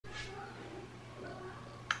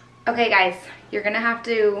Okay guys, you're gonna have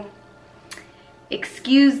to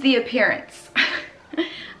excuse the appearance.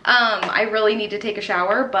 I really need to take a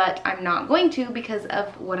shower, but I'm not going to because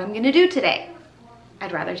of what I'm gonna do today.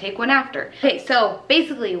 I'd rather take one after. Okay, so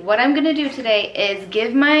basically what I'm gonna do today is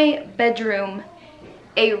give my bedroom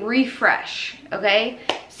a refresh, okay?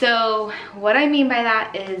 So what I mean by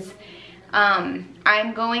that is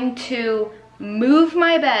I'm going to move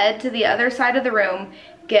my bed to the other side of the room,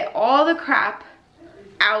 get all the crap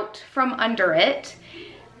out from under it,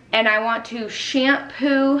 and I want to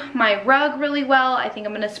shampoo my rug really well. I think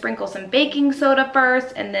I'm gonna sprinkle some baking soda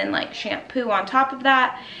first and then like shampoo on top of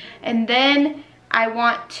that. And then I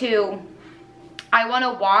want to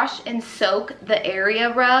wash and soak the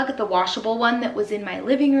area rug, the washable one that was in my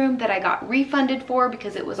living room that I got refunded for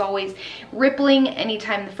because it was always rippling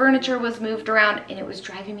anytime the furniture was moved around and it was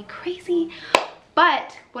driving me crazy.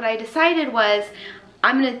 But what I decided was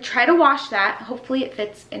I'm gonna try to wash that. Hopefully it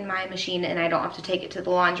fits in my machine and I don't have to take it to the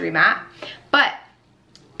laundromat. But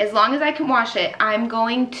as long as I can wash it, I'm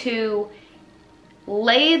going to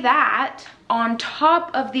lay that on top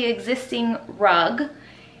of the existing rug.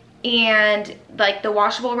 And like the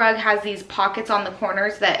washable rug has these pockets on the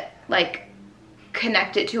corners that like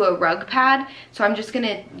connect it to a rug pad. So I'm just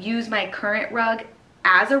gonna use my current rug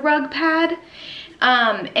as a rug pad.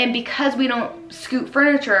 And because we don't scoot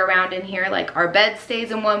furniture around in here, like our bed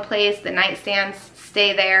stays in one place, the nightstands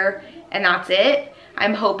stay there, and that's it.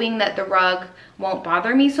 I'm hoping that the rug won't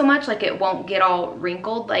bother me so much, like it won't get all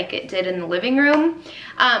wrinkled like it did in the living room.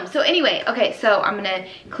 So anyway, okay, so I'm gonna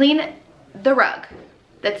clean the rug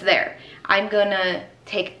that's there. I'm gonna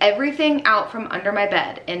take everything out from under my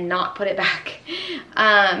bed and not put it back.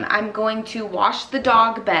 I'm going to wash the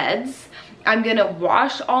dog beds. I'm gonna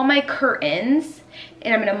wash all my curtains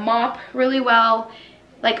and I'm gonna mop really well.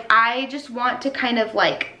 Like I just want to kind of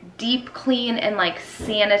like deep clean and like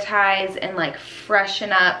sanitize and like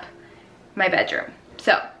freshen up my bedroom.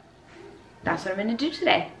 So that's what I'm gonna do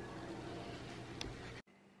today.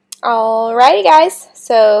 Alrighty guys,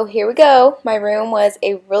 so here we go. My room was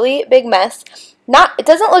a really big mess. It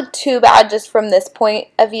doesn't look too bad just from this point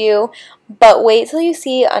of view, but wait till you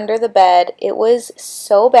see under the bed. It was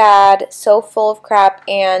so bad, so full of crap,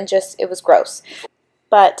 and just, it was gross.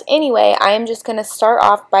 But anyway, I am just going to start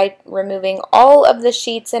off by removing all of the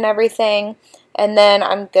sheets and everything, and then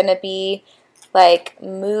I'm going to be like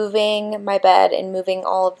moving my bed and moving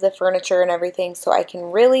all of the furniture and everything so I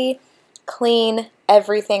can really clean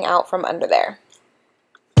everything out from under there.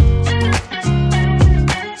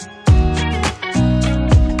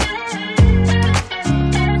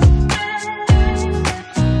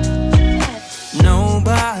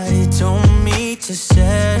 Nobody told me to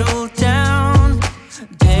settle down.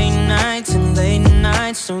 Day nights and late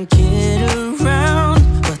nights don't get around.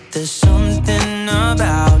 But there's something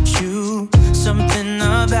about you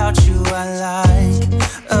I like,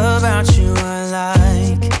 about you I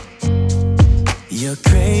like. You're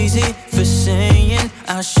crazy for saying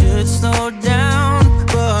I should slow down,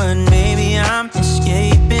 but maybe I'm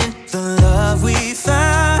escaping the love we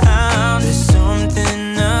found. There's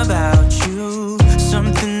something about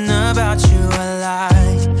you I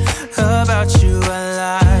like, about you I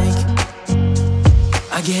like.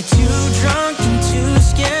 I get too drunk and too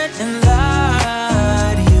scared and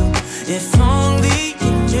lie to you. If only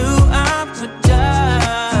you knew I would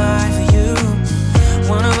die for you.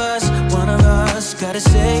 One of us gotta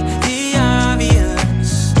say the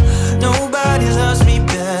obvious. Nobody loves me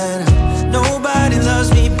better. Nobody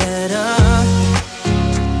loves me better.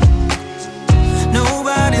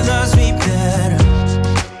 Nobody loves me better.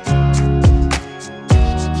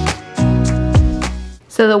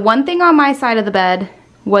 So the one thing on my side of the bed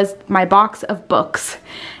was my box of books.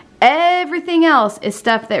 Everything else is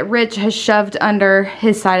stuff that Rich has shoved under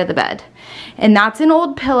his side of the bed. And that's an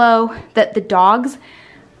old pillow that the dogs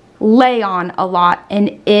lay on a lot,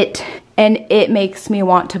 and it makes me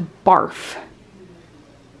want to barf.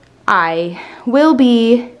 I will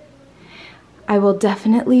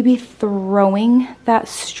definitely be throwing that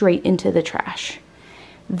straight into the trash.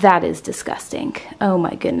 That is disgusting. Oh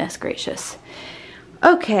my goodness gracious.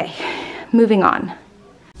 Okay, moving on.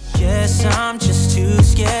 Guess I'm just too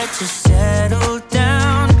scared to settle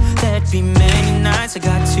down. There'd be many nights I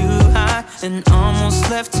got too high and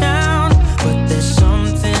almost left town. But there's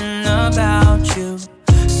something about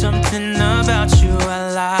you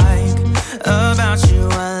I like, about you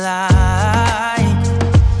I like.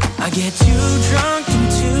 I get too drunk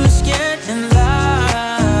and too scared and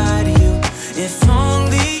lie to you. If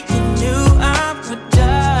only you knew I would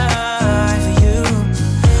die for you.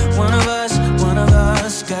 One of us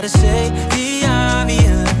gotta say the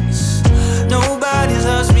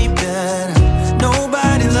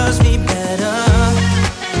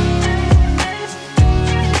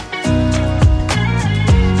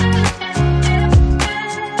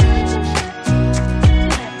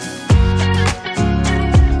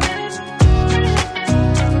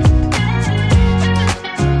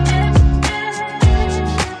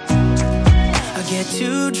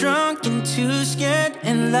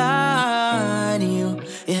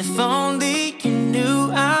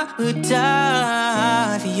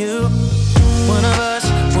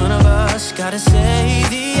one of us gotta say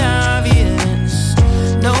the obvious.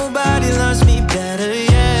 Nobody loves me better,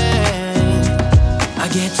 yeah. I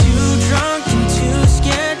get too drunk and too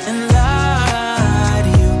scared and lie to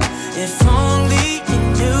you. If only you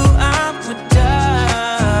knew I would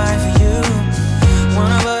die for you.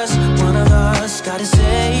 One of us gotta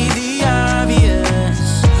say the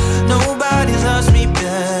obvious. Nobody loves me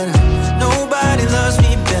better. Nobody loves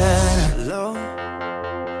me better. Hello,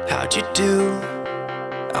 how'd you do?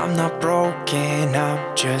 I'm not broken,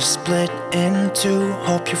 I'm just split in two.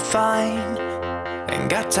 Hope you're fine, ain't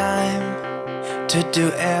got time to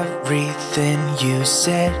do everything you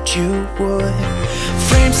said you would.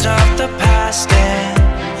 Frames of the past and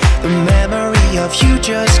the memory of you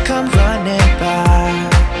just come running by.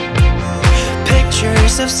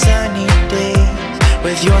 Pictures of sunny days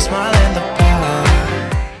with your smile in the bar.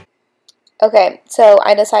 Okay, so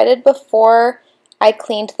I decided before I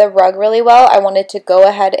cleaned the rug really well, I wanted to go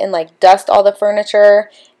ahead and like dust all the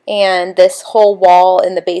furniture and this whole wall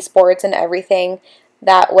and the baseboards and everything.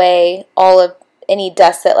 That way all of any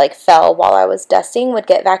dust that like fell while I was dusting would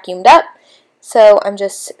get vacuumed up. So I'm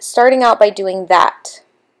just starting out by doing that.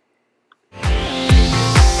 How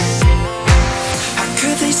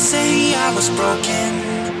could they say I was broken?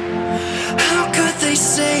 How could they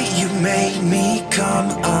say you made me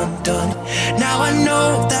come undone? Now I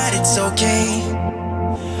know that it's okay.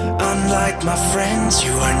 Unlike my friends,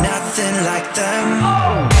 you are nothing like them.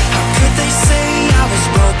 How could they say I was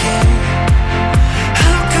broken?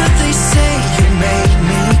 How could they say you made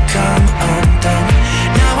me come undone?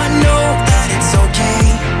 Now I know that it's okay.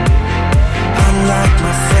 Unlike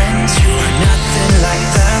my friends, you are nothing like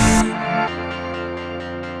them.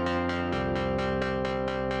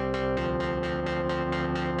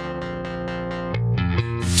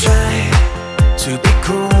 Try to be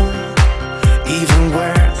cool, even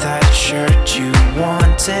wear that shirt you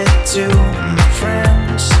wanted to. My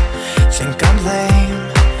friends think I'm lame.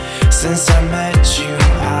 Since I met you,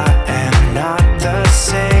 I am not the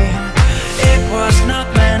same. It was not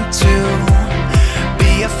meant to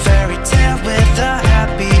be a fairy tale with a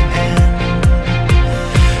happy end.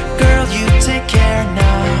 Girl, you take care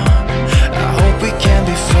now. I hope we can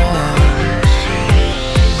be friends.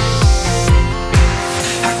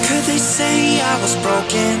 How could they say I was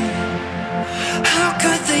broken? How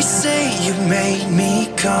could they say you made me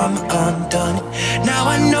come undone? Now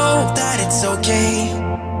I know that it's okay.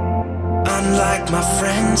 Unlike my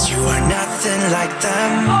friends, you are nothing like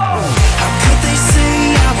them. How could they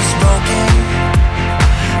say I was broken?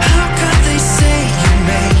 How could they say you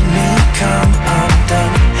made me come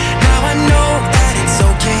undone? Now I know that it's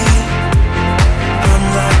okay.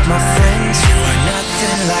 Unlike my friends, you are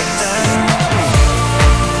nothing like them.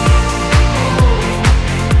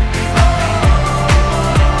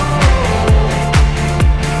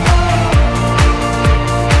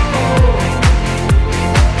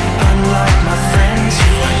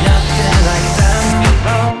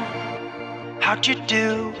 How'd you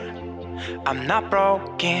do? I'm not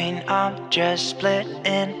broken, I'm just split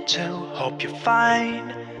in two. Hope you're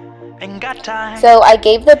fine, ain't got time. So I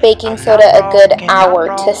gave the baking soda a good hour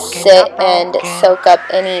to sit and soak up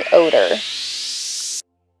any odor.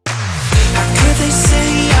 How could they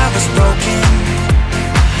say I was broken?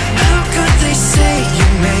 How could they say you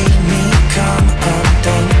made me come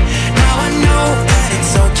undone? Now I know that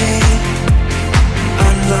it's okay.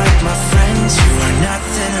 Unlike my friends, you are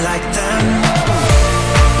nothing like them.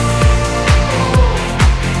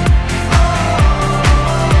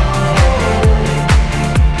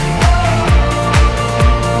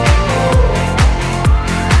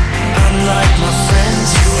 Unlike my friends,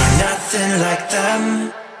 you are nothing like them.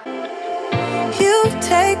 You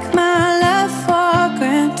take my love for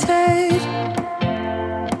granted.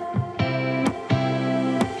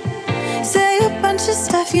 Say a bunch of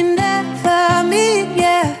stuff you never mean,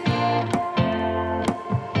 yeah.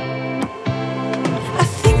 I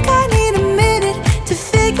think I need a minute to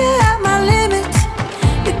figure out my limits.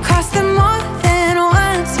 You cross them more than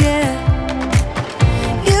once, yeah.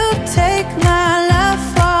 You take my love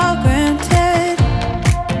for granted.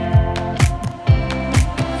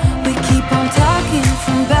 We keep on talking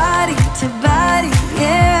from body to body,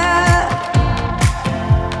 yeah.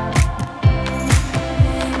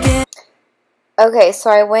 Okay, so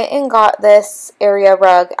I went and got this area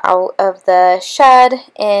rug out of the shed,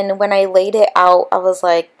 and when I laid it out, I was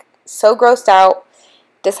like so grossed out.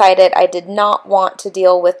 Decided I did not want to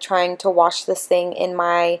deal with trying to wash this thing in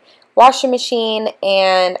my washing machine,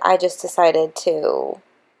 and I just decided to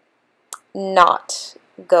not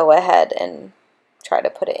go ahead and try to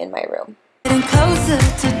put it in my room. Getting closer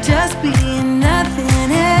to just being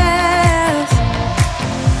nothing else.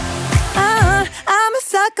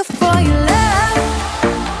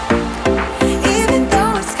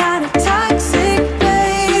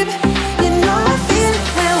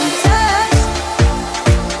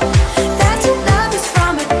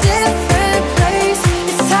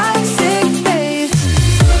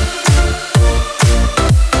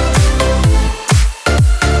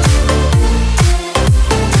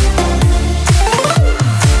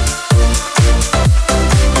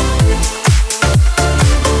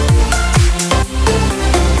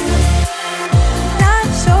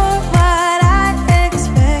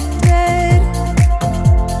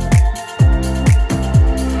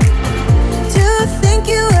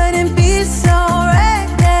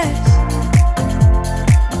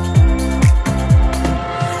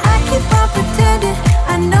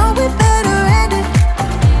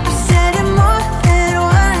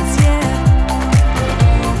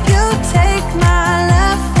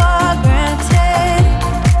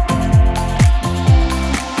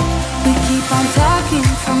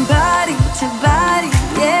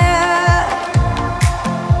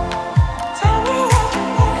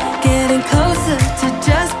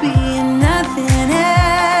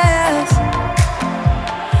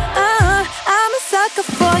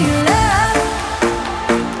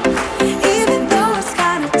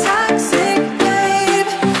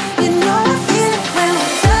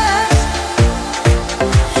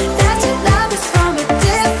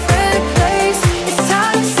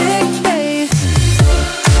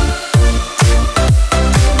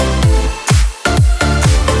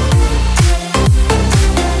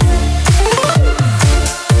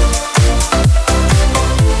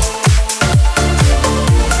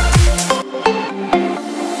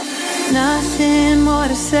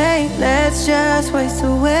 twice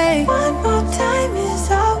away. One more time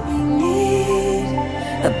is all we need.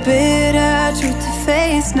 A bitter truth to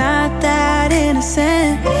face, not that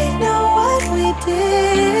innocent. We know what we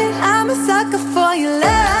did. I'm a sucker for your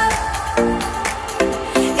love,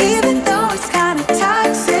 even though it's kinda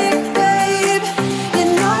toxic, babe. You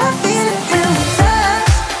know I feel it when we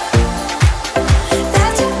touch,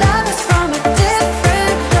 that your love is from a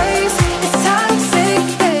different place. It's toxic,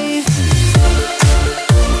 babe.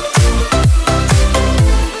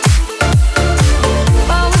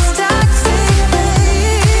 Oh, it's toxic, babe.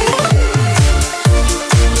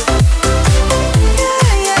 Yeah,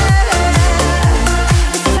 yeah.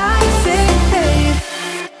 It's toxic, babe.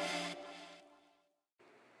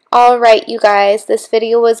 Alright, you guys, this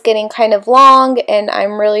video was getting kind of long and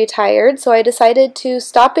I'm really tired, so I decided to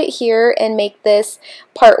stop it here and make this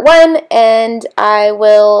part 1, and I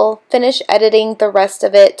will finish editing the rest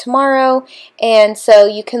of it tomorrow, and so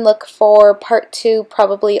you can look for part 2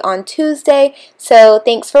 probably on Tuesday. So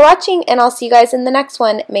thanks for watching, and I'll see you guys in the next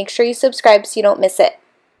one. Make sure you subscribe so you don't miss it.